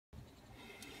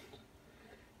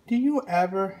Do you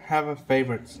ever have a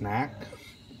favorite snack?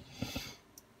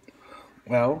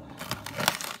 Well,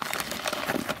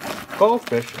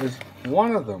 goldfish is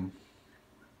one of them,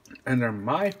 and they're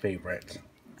my favorite.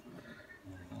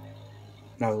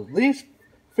 Now, these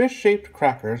fish-shaped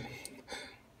crackers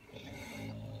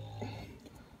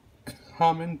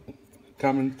come in,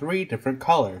 come in three different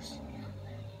colors,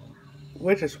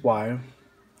 which is why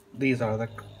these are the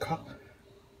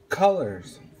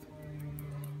colors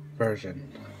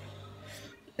version.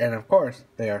 And of course,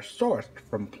 they are sourced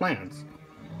from plants.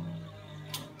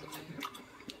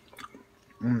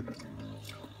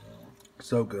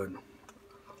 So good.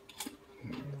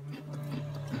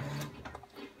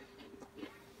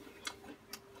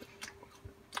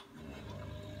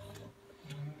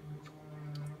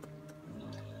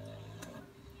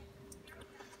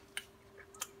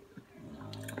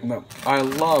 No, I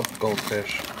love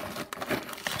goldfish.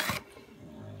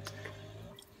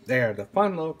 They are the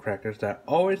fun little crackers that are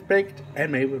always baked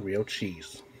and made with real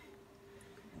cheese.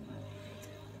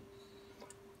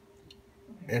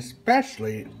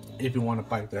 Especially if you want to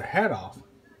bite their head off.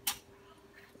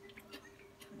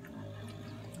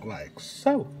 Like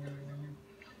so.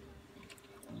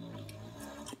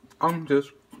 I'm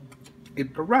just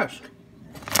eat the rest.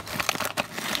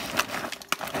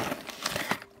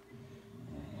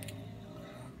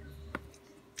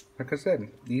 Like I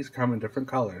said, these come in different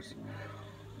colors.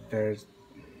 There's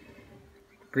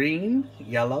green,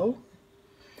 yellow,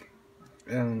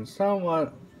 and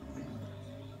somewhat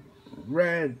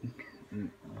red.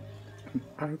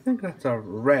 I think that's a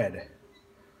red.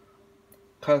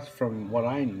 Because from what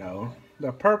I know,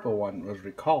 the purple one was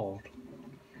recalled.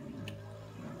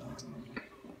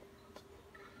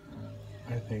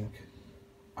 I think.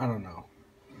 I don't know.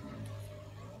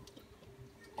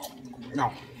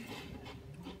 No.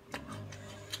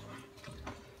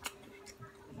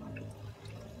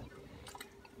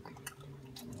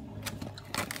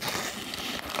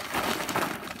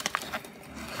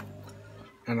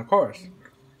 And of course,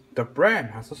 the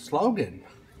brand has a slogan.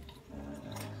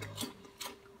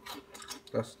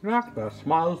 The snack that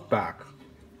smiles back.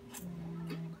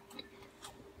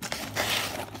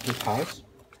 Because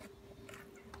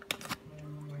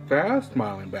they're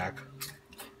smiling back.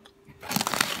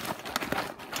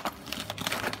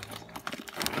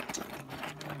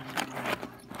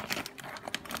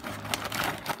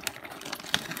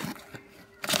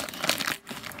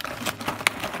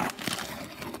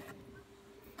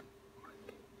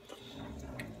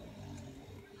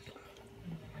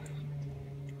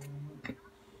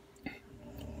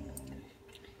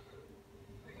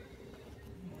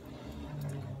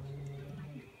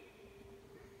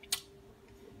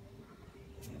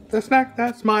 The snack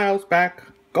that smiles back,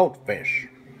 Goldfish.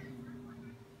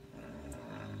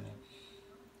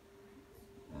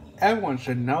 Everyone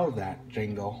should know that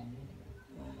jingle.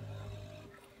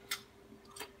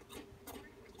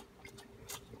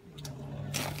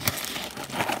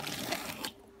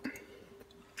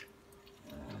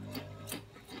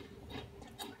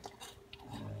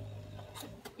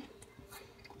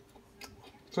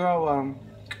 So,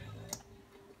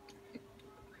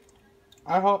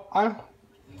 I hope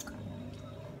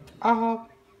I hope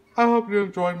I hope you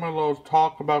enjoyed my little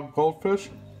talk about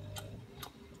goldfish.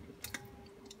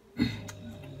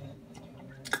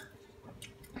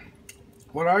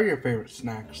 What are your favorite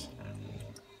snacks?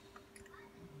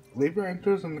 Leave your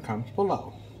answers in the comments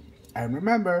below. And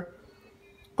remember,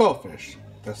 goldfish,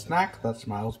 the snack that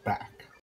smiles back.